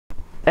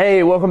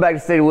Hey, welcome back to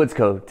State of Woods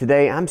Co.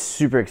 Today, I'm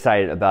super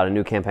excited about a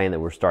new campaign that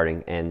we're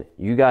starting, and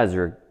you guys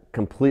are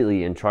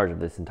completely in charge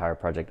of this entire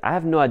project. I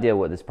have no idea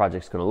what this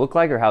project's gonna look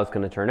like or how it's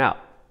gonna turn out.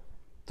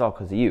 It's all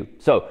because of you.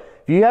 So,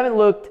 if you haven't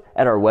looked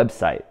at our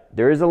website,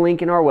 there is a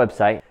link in our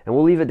website, and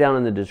we'll leave it down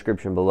in the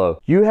description below.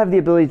 You have the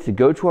ability to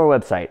go to our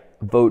website,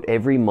 vote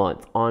every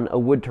month on a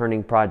wood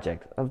turning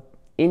project of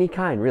any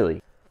kind,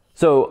 really.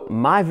 So,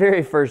 my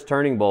very first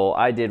turning bowl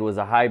I did was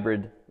a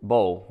hybrid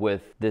bowl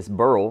with this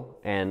burl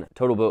and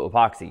TotalBoat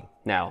Epoxy.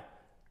 Now,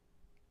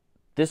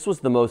 this was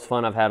the most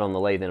fun I've had on the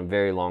lathe in a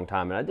very long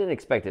time, and I didn't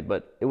expect it,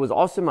 but it was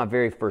also my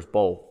very first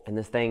bowl, and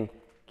this thing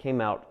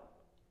came out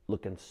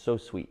looking so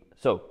sweet.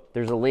 So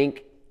there's a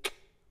link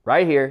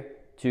right here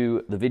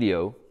to the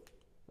video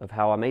of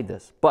how I made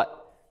this.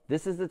 But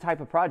this is the type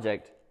of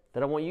project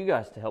that I want you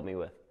guys to help me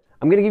with.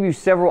 I'm gonna give you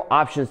several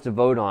options to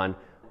vote on: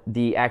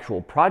 the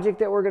actual project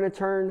that we're gonna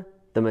turn,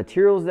 the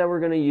materials that we're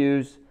gonna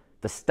use,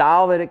 the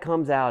style that it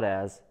comes out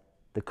as,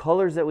 the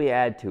colors that we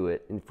add to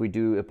it, and if we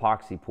do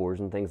epoxy pours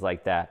and things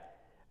like that,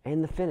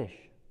 and the finish.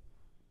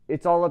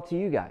 It's all up to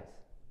you guys.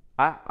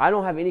 I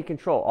don't have any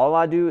control. All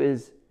I do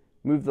is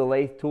move the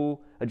lathe tool,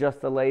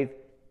 adjust the lathe.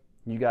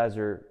 You guys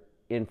are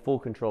in full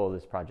control of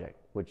this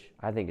project, which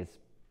I think is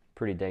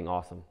pretty dang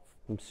awesome.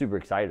 I'm super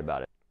excited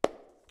about it.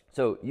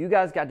 So you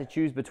guys got to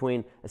choose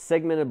between a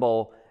segmented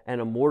bowl and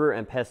a mortar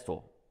and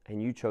pestle,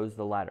 and you chose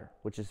the latter,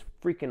 which is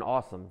freaking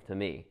awesome to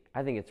me.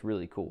 I think it's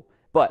really cool.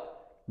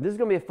 But this is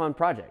gonna be a fun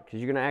project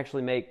because you're gonna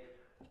actually make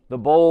the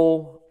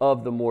bowl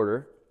of the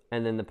mortar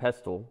and then the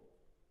pestle,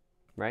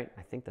 right?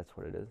 I think that's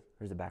what it is.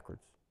 Or is it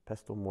backwards?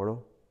 Pestle, mortar.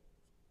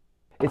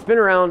 It's been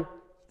around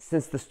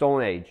since the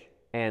Stone Age,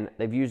 and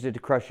they've used it to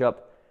crush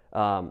up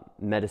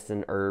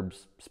medicine,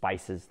 herbs,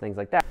 spices, things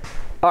like that.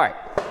 All right,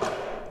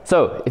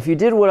 so if you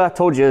did what I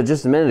told you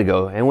just a minute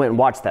ago and went and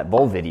watched that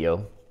bowl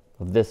video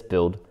of this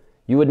build,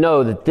 you would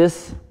know that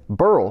this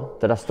burl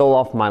that I stole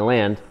off my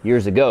land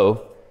years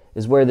ago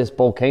is where this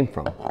bowl came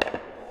from.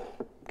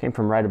 Came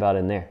from right about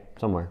in there,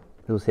 somewhere.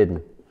 It was hidden,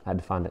 I had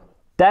to find it.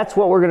 That's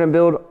what we're gonna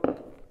build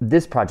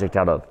this project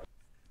out of.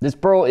 This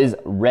burl is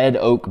red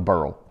oak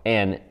burl,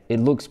 and it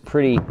looks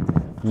pretty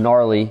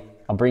gnarly.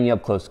 I'll bring you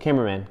up close.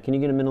 Cameraman, can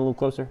you get him in a little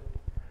closer?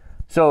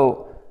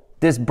 So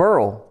this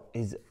burl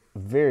is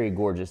very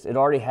gorgeous. It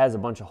already has a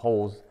bunch of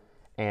holes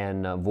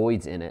and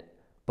voids in it,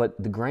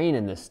 but the grain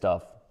in this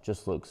stuff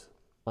just looks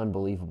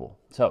unbelievable.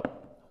 So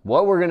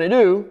what we're gonna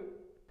do,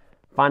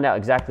 find out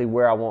exactly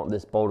where I want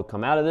this bowl to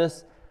come out of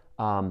this,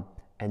 and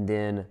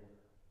then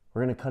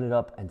we're gonna cut it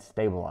up and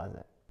stabilize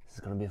it. This is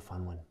gonna be a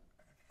fun one.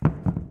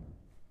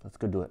 Let's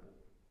go do it.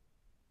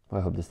 I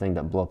hope this thing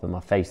doesn't blow up in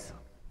my face.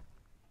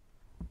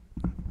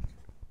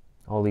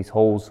 All these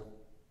holes,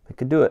 I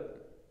could do it.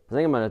 I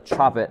think I'm gonna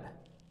chop it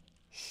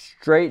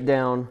straight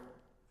down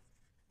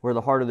where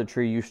the heart of the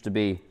tree used to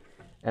be,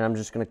 and I'm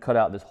just gonna cut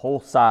out this whole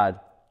side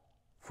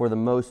for the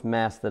most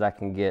mass that I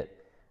can get,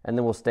 and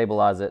then we'll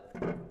stabilize it,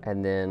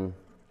 and then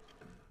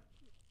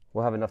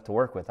we'll have enough to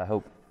work with, I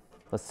hope.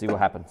 Let's see what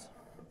happens.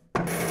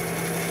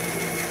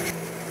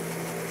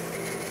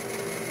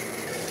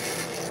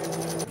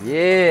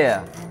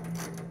 Yeah,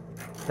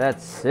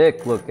 that's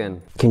sick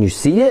looking. Can you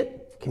see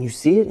it? Can you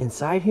see it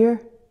inside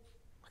here?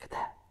 Look at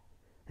that.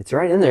 It's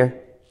right in there.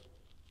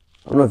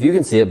 I don't know if you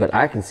can see it, but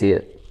I can see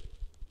it.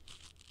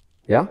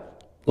 Yeah?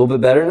 A little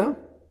bit better now?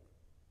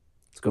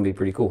 It's gonna be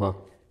pretty cool, huh?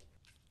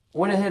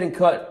 Went ahead and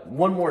cut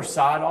one more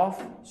side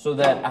off so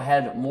that I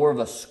had more of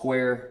a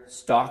square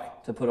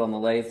stock to put on the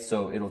lathe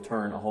so it'll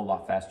turn a whole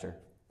lot faster.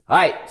 All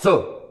right,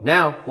 so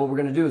now what we're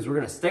gonna do is we're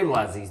gonna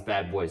stabilize these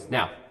bad boys.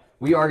 Now,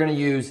 we are gonna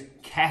use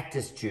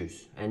cactus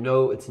juice. And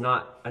no, it's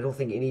not, I don't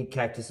think any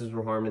cactuses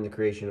were harmed in the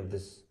creation of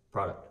this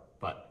product,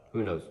 but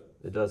who knows?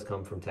 It does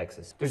come from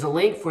Texas. There's a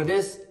link for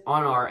this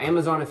on our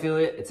Amazon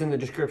affiliate. It's in the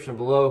description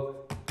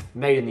below.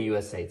 Made in the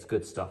USA, it's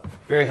good stuff.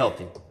 Very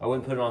healthy. I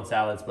wouldn't put it on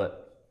salads, but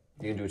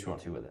you can do what you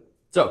want to with it.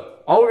 So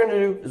all we're gonna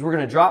do is we're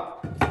gonna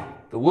drop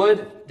the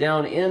wood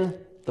down in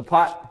the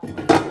pot.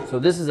 So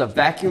this is a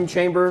vacuum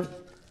chamber.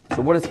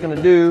 So what it's gonna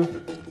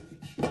do,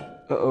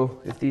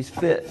 if these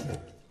fit.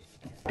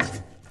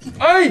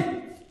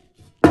 Hey!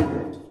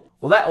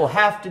 Well, that will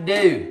have to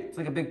do. It's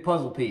like a big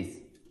puzzle piece.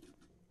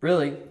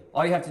 Really,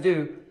 all you have to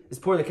do is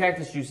pour the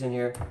cactus juice in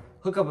here,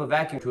 hook up a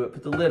vacuum to it,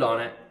 put the lid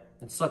on it,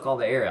 and suck all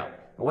the air out.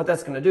 And what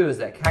that's gonna do is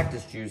that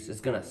cactus juice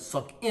is gonna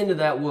suck into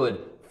that wood,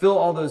 fill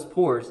all those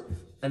pores,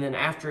 and then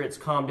after it's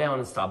calmed down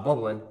and stopped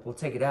bubbling, we'll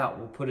take it out,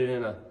 we'll put it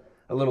in a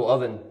little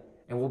oven,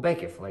 and we'll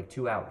bake it for like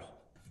 2 hours.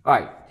 All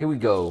right, here we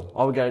go.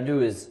 All we gotta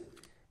do is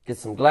get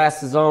some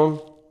glasses on,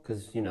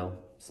 because, you know,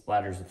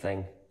 splatter's a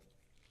thing.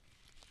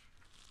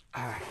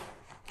 All right,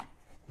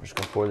 we're just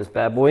gonna pour this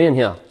bad boy in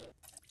here.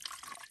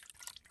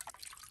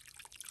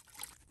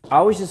 I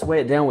always just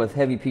weigh it down with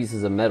heavy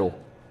pieces of metal.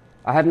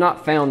 I have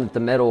not found that the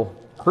metal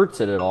hurts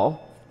it at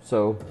all,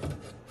 so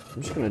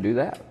I'm just gonna do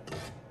that.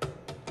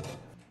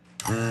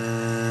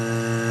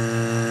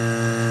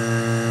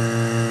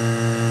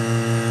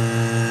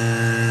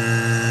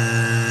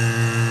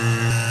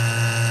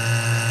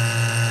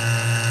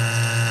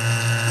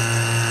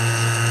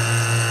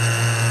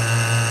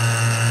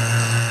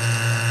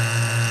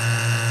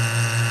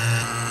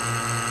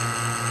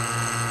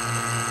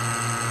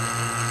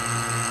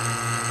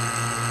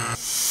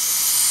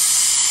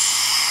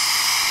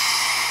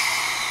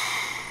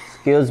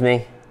 Excuse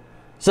me.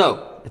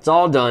 So, it's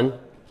all done.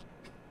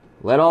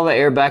 Let all the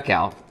air back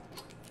out.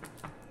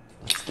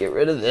 Let's get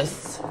rid of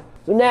this.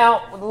 So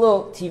now, with a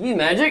little TV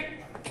magic,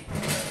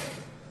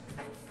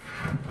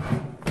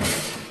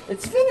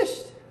 it's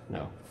finished.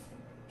 No,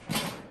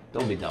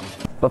 don't be dumb.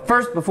 But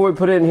first, before we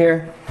put it in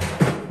here,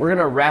 we're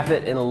gonna wrap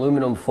it in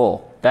aluminum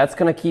foil. That's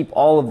gonna keep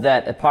all of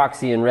that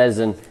epoxy and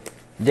resin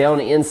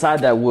down inside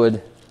that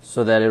wood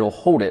so that it'll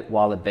hold it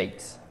while it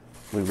bakes.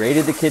 We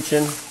raided the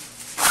kitchen.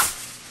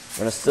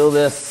 We're gonna still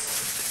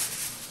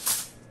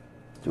this.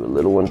 Do a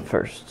little one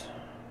first.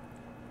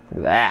 Look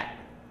at that.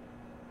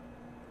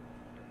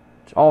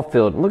 It's all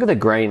filled. Look at the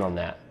grain on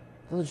that.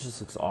 That just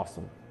looks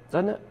awesome,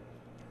 doesn't it?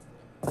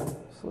 So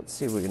let's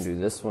see if we can do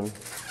this one.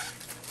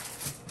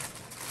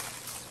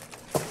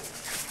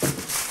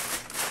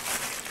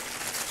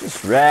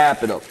 Just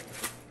wrap it up.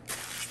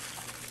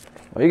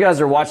 While you guys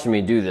are watching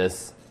me do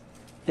this,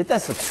 hit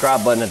that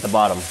subscribe button at the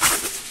bottom.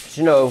 'Cause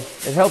you know,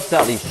 it helps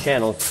out these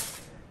channels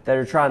that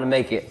are trying to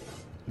make it,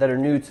 that are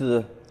new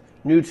to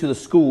the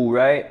school,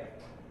 right?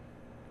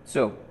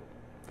 So,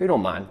 if you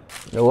don't mind.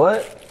 You know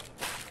what?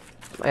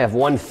 I have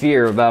one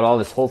fear about all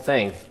this whole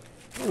thing.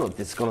 I don't know if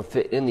this is gonna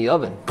fit in the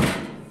oven.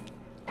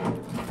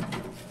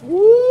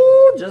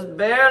 Woo, just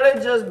barely,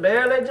 just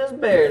barely,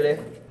 just barely.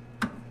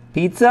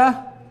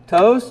 Pizza,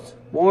 toast,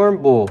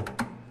 warm bowl.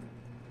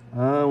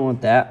 I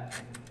want that.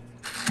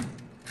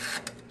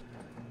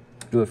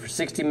 Do it for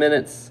 60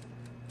 minutes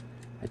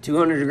at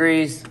 200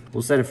 degrees.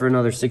 We'll set it for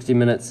another 60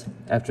 minutes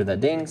after that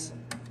dings.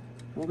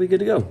 We'll be good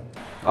to go.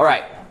 All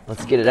right,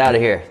 let's get it out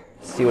of here.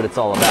 See what it's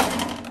all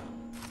about.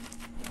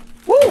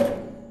 Woo!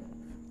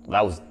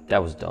 That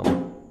was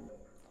dumb.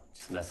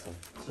 Just messing.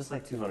 It's just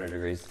like 200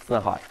 degrees. It's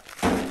not hot.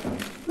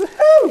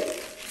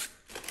 Woohoo!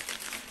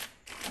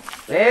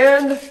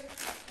 And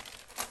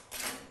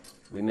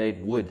we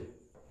made wood.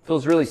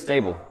 Feels really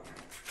stable.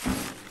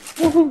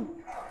 Woohoo!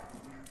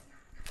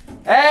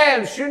 Hey,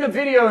 I'm shooting a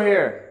video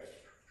here.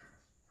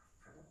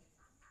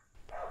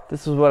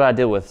 This is what I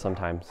deal with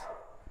sometimes.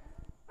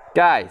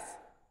 Guys.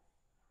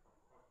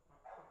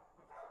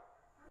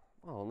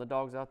 Oh, and the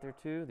dog's out there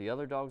too. The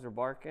other dogs are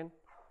barking.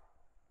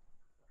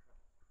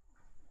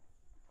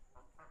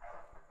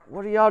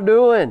 What are y'all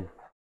doing?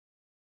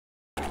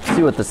 Let's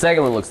see what the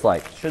second one looks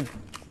like. Should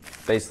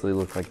basically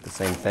look like the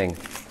same thing.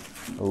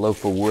 A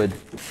loaf of wood.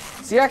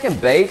 See, I can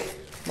bake.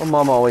 My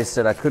mom always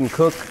said I couldn't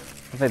cook.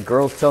 I've had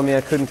girls tell me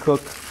I couldn't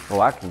cook.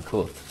 Oh, I can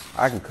cook.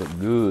 I can cook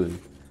good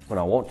when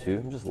I want to.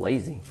 I'm just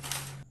lazy.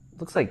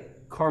 Looks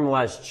like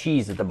caramelized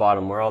cheese at the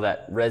bottom where all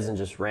that resin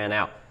just ran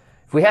out.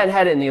 If we hadn't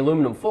had it in the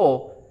aluminum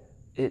foil,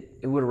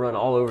 it would have run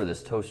all over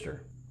this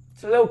toaster.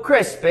 It's a little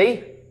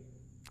crispy.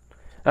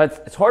 Now,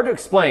 it's hard to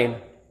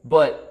explain,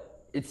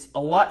 but it's a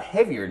lot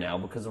heavier now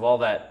because of all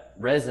that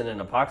resin and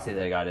epoxy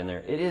that I got in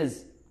there. It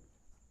is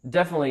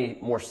definitely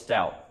more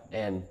stout.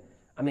 And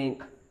I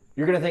mean,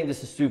 you're gonna think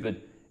this is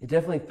stupid. It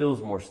definitely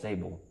feels more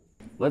stable.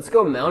 Let's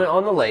go mount it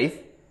on the lathe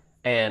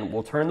and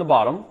we'll turn the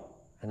bottom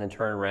and then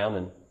turn around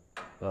and,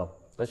 well,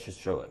 let's just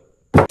show it.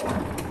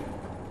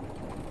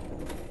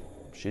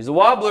 She's a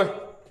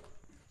wobbler.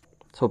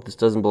 Let's hope this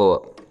doesn't blow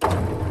up.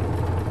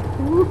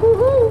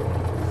 Woo-hoo-hoo.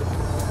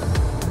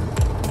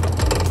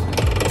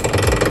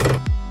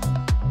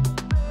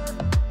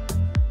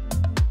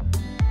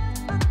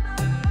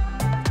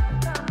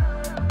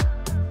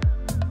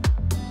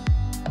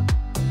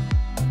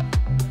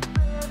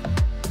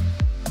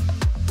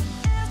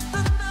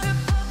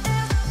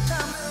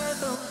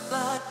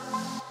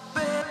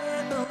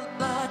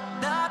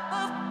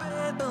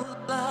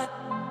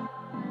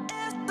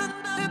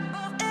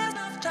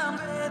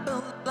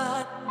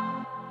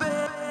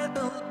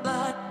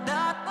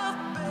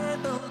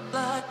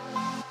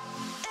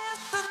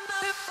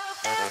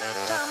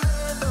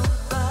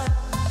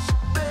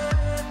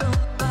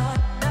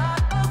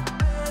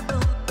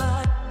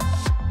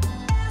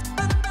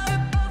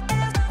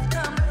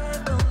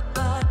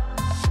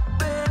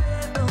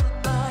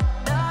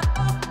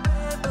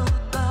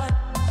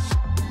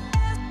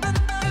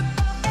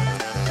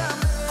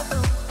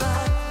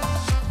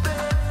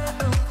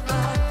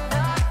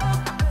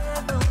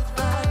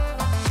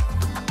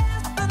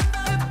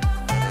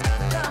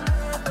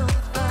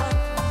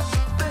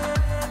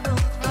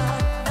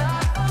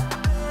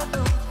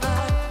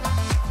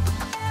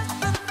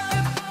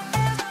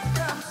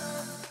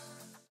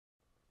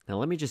 Now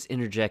let me just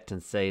interject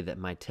and say that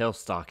my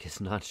tailstock is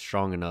not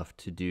strong enough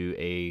to do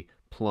a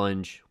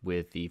plunge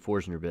with the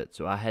Forstner bit,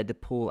 so I had to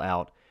pull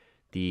out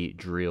the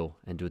drill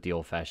and do it the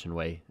old-fashioned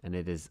way, and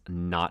it is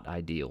not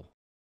ideal.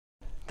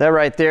 That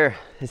right there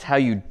is how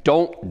you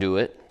don't do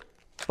it,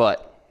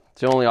 but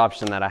it's the only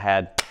option that I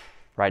had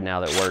right now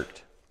that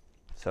worked.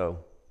 So,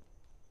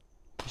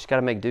 you just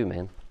gotta make do,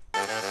 man.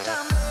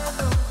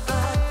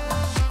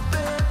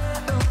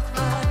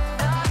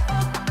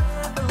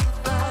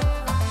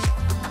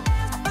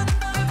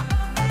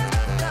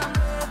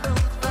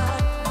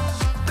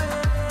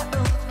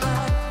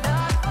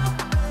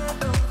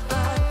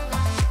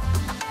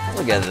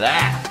 Look at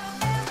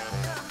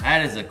that.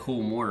 That is a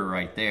cool mortar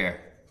right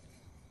there.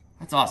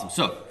 That's awesome.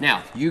 So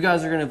now you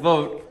guys are gonna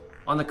vote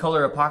on the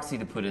color epoxy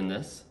to put in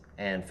this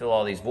and fill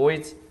all these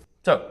voids.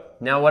 So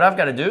now what I've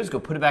got to do is go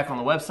put it back on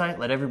the website,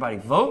 let everybody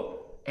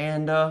vote,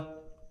 and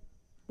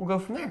we'll go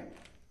from there.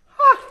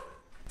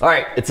 All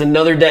right, it's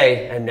another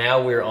day, and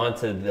now we're on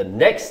to the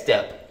next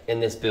step in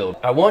this build.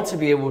 I want to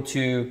be able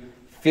to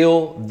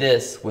fill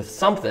this with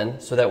something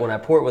so that when I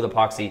pour it with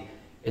epoxy,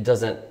 it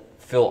doesn't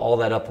fill all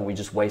that up and we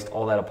just waste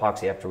all that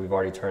epoxy after we've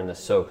already turned this.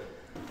 So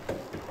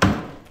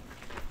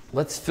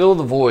let's fill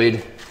the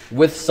void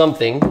with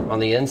something on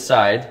the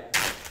inside,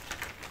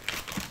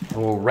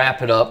 and we'll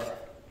wrap it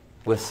up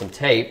with some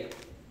tape,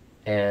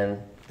 and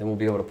then we'll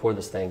be able to pour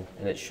this thing,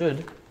 and it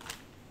should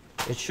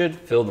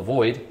fill the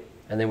void,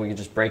 and then we can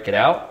just break it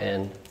out,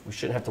 and we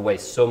shouldn't have to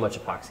waste so much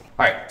epoxy.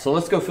 All right, so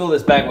let's go fill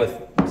this bag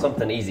with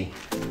something easy.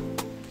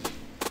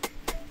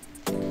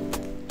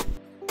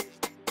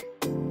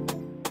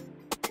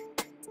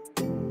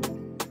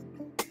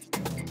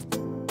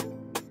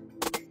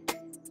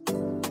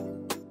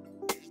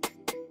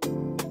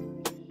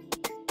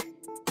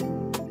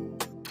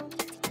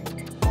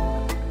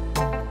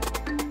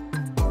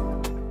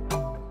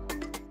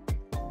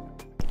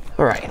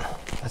 All right,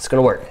 that's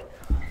gonna work.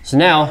 So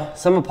now,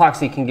 some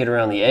epoxy can get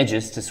around the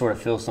edges to sort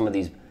of fill some of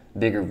these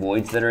bigger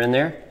voids that are in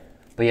there,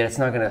 but yet it's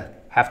not gonna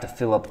have to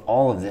fill up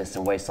all of this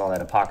and waste all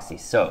that epoxy.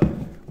 So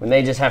we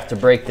may just have to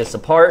break this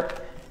apart.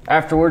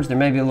 Afterwards, there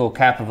may be a little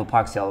cap of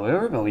epoxy all the way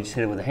over, but we just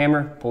hit it with a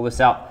hammer, pull this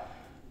out,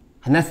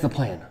 and that's the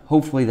plan.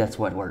 Hopefully that's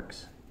what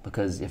works,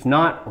 because if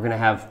not, we're gonna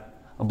have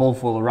a bowl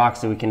full of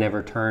rocks that we can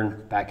never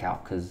turn back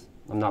out, because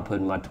I'm not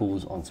putting my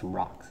tools on some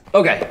rocks.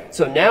 Okay,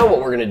 so now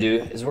what we're gonna do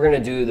is we're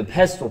gonna do the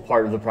pestle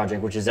part of the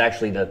project, which is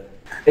actually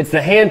it's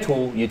the hand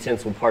tool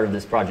utensil part of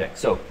this project.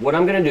 So what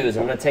I'm gonna do is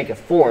I'm gonna take a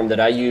form that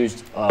I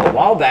used a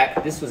while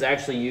back. This was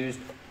actually used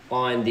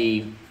on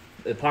the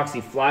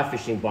epoxy fly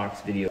fishing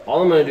box video.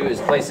 All I'm gonna do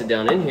is place it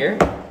down in here.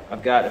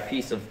 I've got a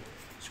piece of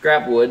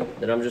scrap wood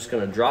that I'm just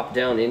gonna drop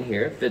down in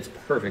here. It fits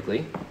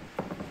perfectly.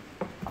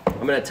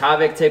 I'm gonna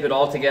Tyvek tape it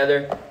all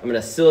together. I'm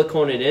gonna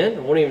silicone it in.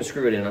 I won't even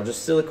screw it in. I'll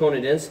just silicone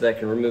it in so that I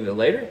can remove it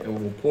later. And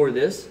we'll pour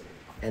this,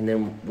 and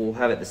then we'll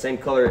have it the same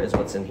color as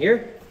what's in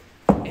here.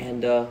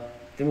 And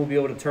then we'll be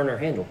able to turn our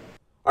handle.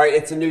 All right,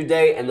 it's a new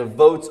day, and the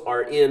votes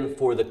are in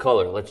for the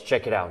color. Let's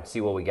check it out and see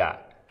what we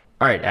got.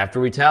 All right, after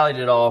we tallied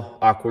it all,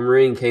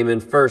 Aquamarine came in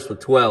first with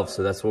 12,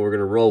 so that's what we're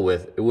gonna roll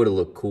with. It would've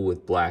looked cool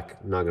with black,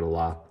 I'm not gonna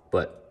lie,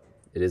 but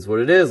it is what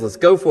it is. Let's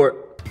go for it.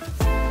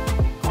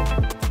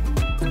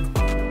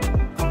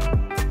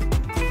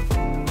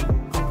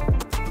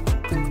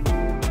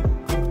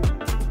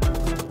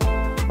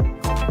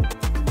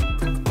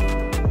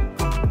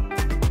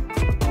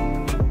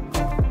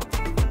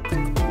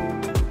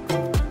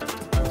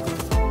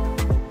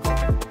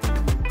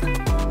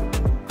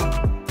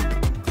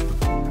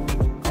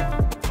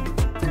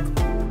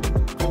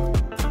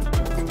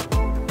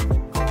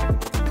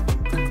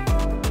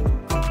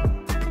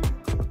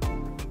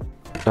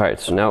 All right,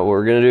 so now what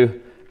we're gonna do,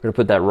 we're gonna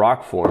put that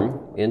rock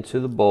form into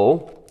the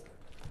bowl,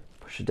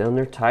 push it down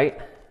there tight,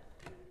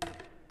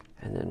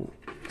 and then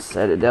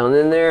set it down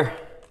in there.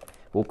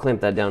 We'll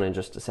clamp that down in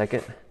just a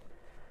second.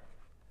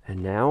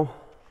 And now,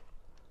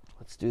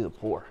 let's do the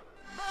pour.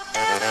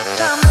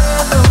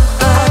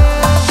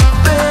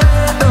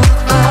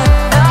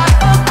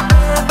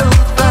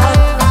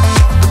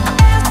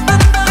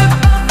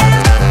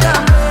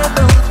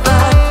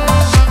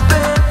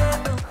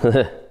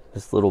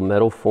 This little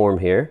metal form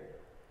here.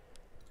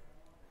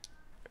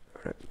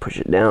 Push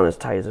it down as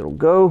tight as it'll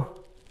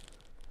go.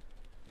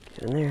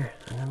 Get in there,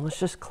 and then let's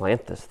just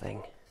clamp this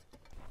thing.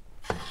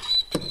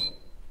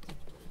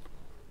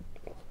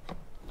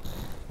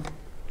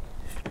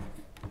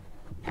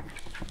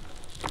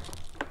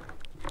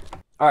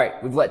 All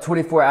right, we've let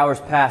 24 hours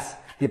pass.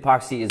 The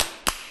epoxy is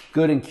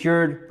good and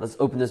cured. Let's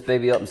open this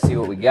baby up and see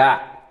what we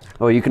got.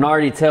 Oh, you can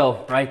already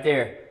tell right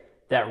there,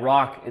 that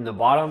rock in the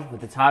bottom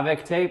with the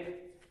Tyvek tape,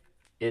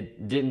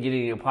 it didn't get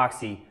any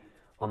epoxy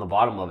on the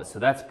bottom of it, so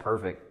that's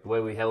perfect. The way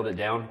we held it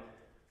down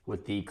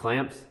with the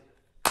clamps,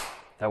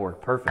 that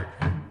worked perfect.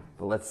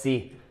 But let's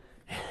see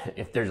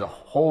if there's a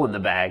hole in the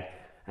bag,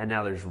 and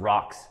now there's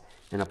rocks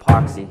and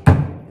epoxy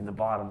in the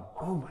bottom.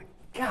 Oh my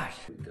gosh.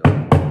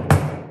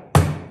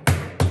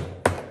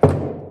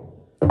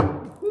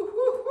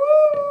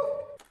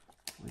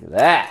 Look at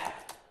that.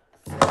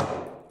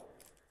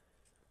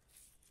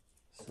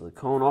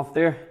 Silicone off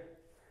there.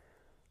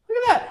 Look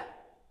at that.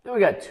 Now we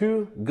got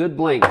two good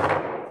blanks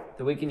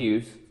that we can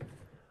use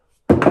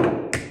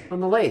on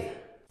the lathe.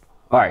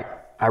 All right,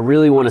 I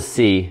really want to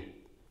see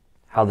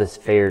how this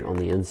fared on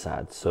the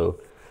inside.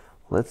 So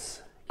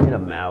let's get a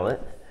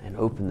mallet and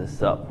open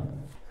this up.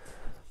 I'm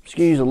just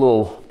gonna use a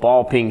little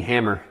ball peen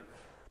hammer,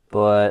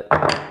 but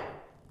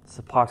this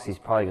epoxy is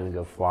probably gonna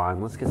go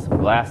flying. Let's get some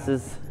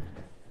glasses.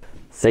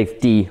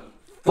 Safety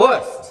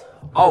first,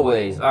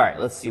 always. All right,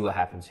 let's see what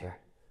happens here.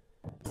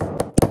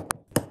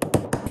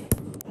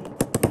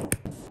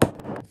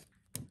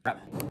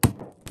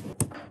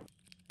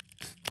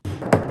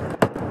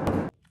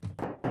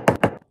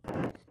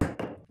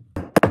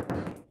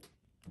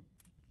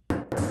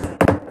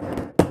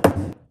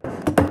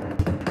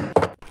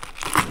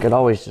 Could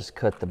always just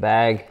cut the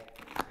bag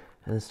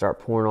and then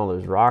start pouring all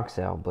those rocks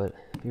out, but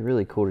it'd be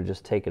really cool to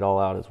just take it all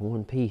out as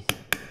one piece.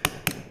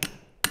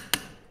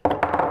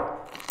 We'll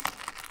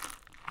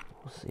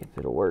see if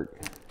it'll work.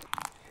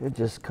 Should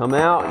just come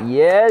out.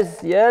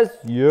 Yes, yes,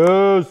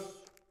 yes.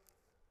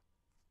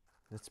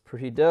 That's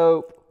pretty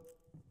dope.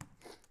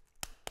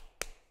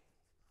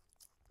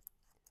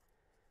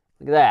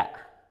 Look at that.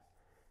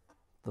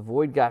 The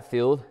void got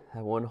filled,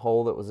 that one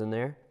hole that was in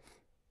there.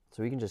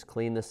 So we can just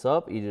clean this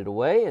up, eat it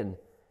away, and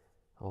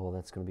oh,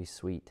 that's gonna be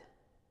sweet.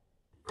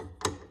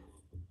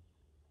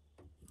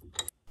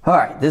 All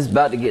right, this is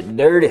about to get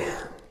dirty.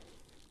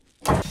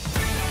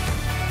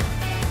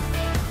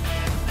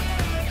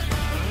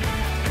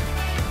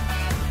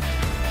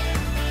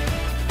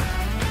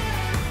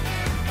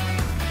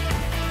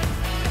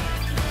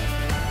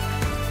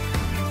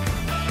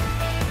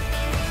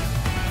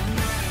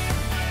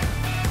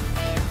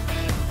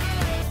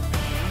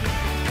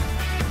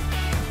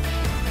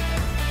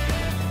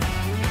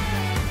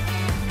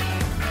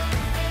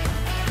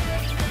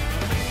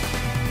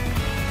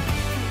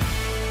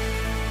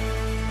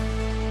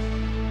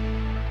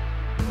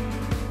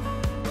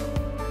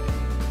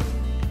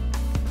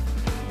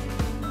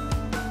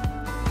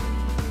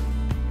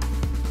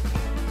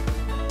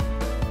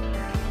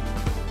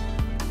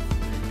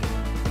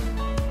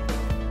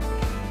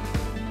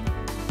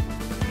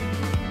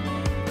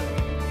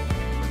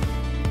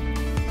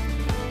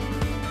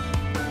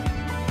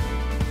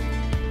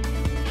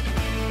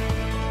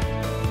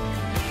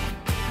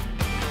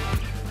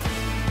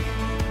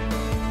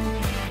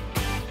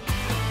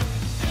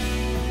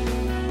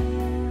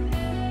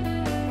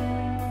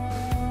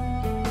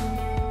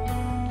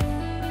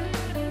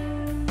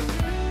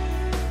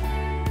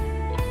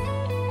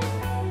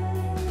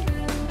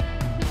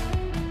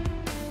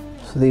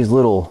 So these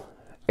little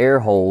air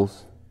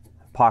holes,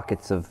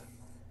 pockets of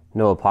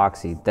no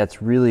epoxy,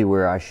 that's really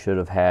where I should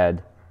have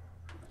had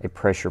a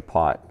pressure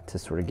pot to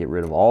sort of get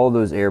rid of all of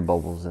those air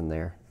bubbles in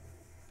there.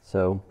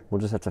 So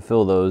we'll just have to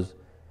fill those.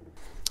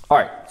 All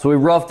right, so we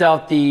roughed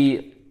out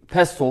the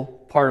pestle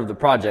part of the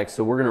project,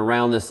 so we're gonna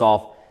round this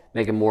off,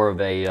 make it more of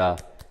a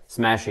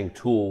smashing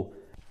tool.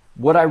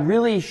 What I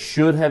really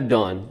should have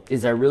done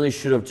is I really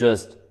should have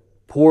just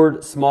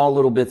poured small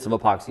little bits of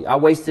epoxy. I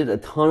wasted a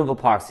ton of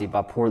epoxy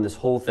by pouring this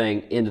whole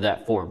thing into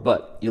that form,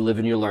 but you live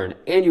and you learn,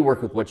 and you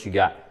work with what you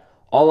got.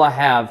 All I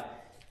have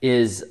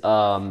is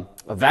a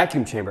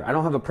vacuum chamber. I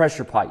don't have a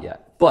pressure pot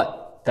yet,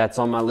 but that's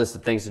on my list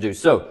of things to do.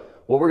 So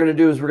what we're gonna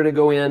do is we're gonna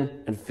go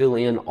in and fill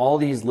in all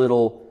these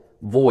little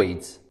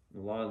voids. A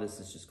lot of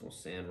this is just gonna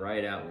sand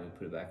right out when we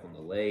put it back on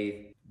the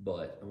lathe,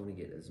 but I wanna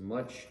get as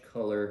much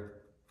color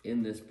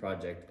in this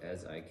project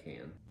as I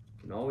can.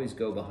 You can always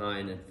go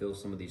behind and fill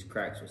some of these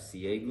cracks with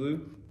CA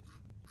glue.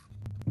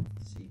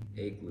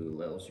 CA glue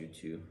allows you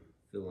to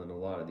fill in a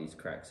lot of these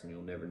cracks and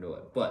you'll never know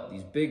it. But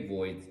these big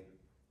voids,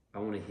 I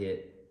want to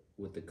hit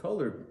with the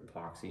colored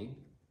epoxy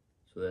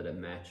so that it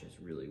matches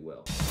really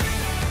well.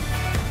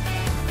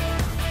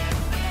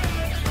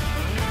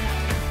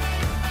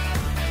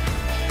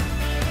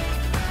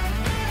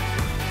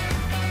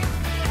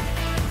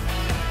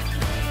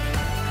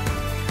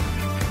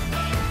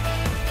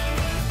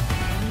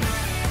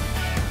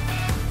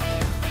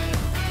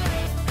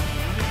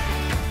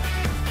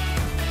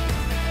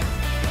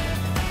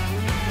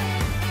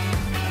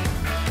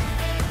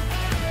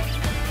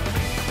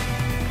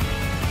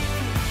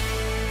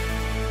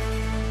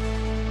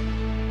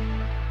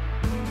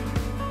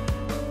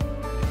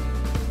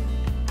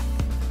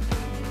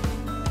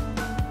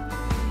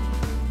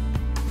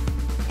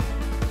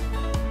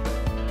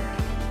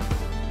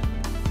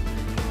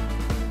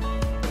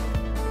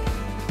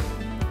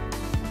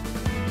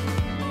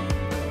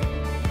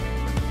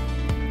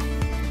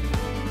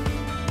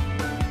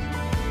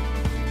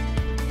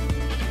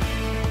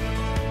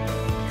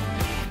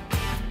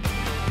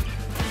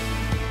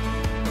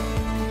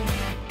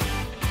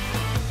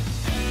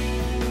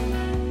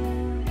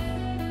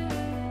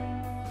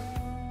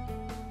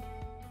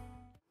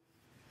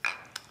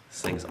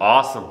 This thing's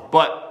awesome,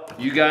 but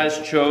you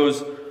guys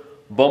chose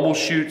Bumble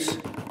Chutes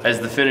as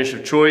the finish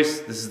of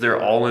choice. This is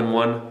their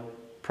all-in-one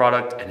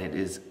product and it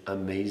is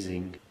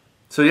amazing.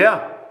 So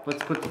yeah,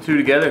 let's put the two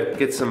together,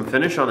 get some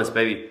finish on this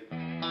baby.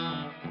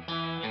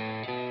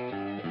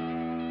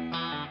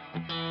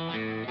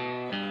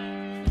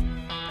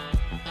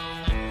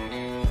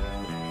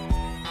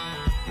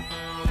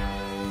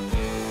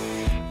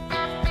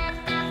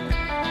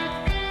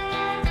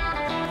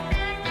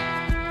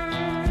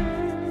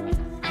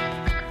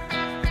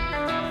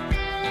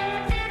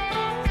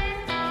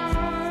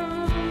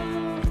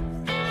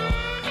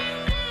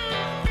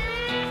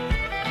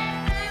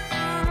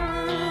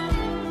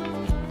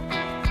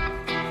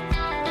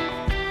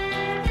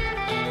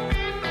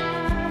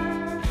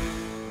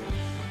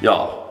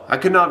 Y'all, I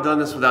could not have done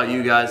this without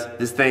you guys.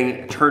 This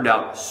thing turned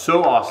out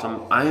so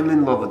awesome. I am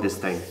in love with this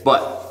thing,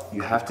 but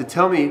you have to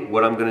tell me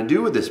what I'm gonna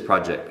do with this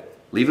project.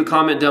 Leave a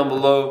comment down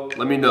below.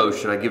 Let me know,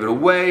 should I give it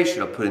away?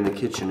 Should I put it in the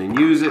kitchen and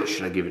use it?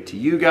 Should I give it to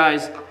you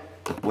guys?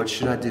 What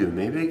should I do?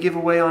 Maybe a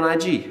giveaway on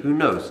IG, who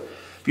knows?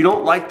 If you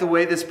don't like the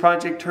way this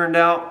project turned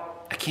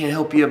out, I can't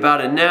help you about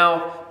it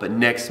now, but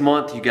next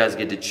month you guys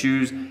get to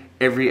choose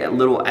every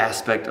little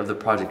aspect of the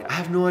project. I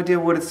have no idea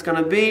what it's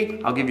gonna be.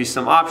 I'll give you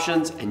some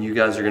options and you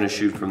guys are gonna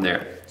shoot from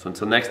there. So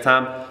until next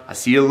time, I'll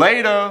see you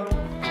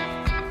later.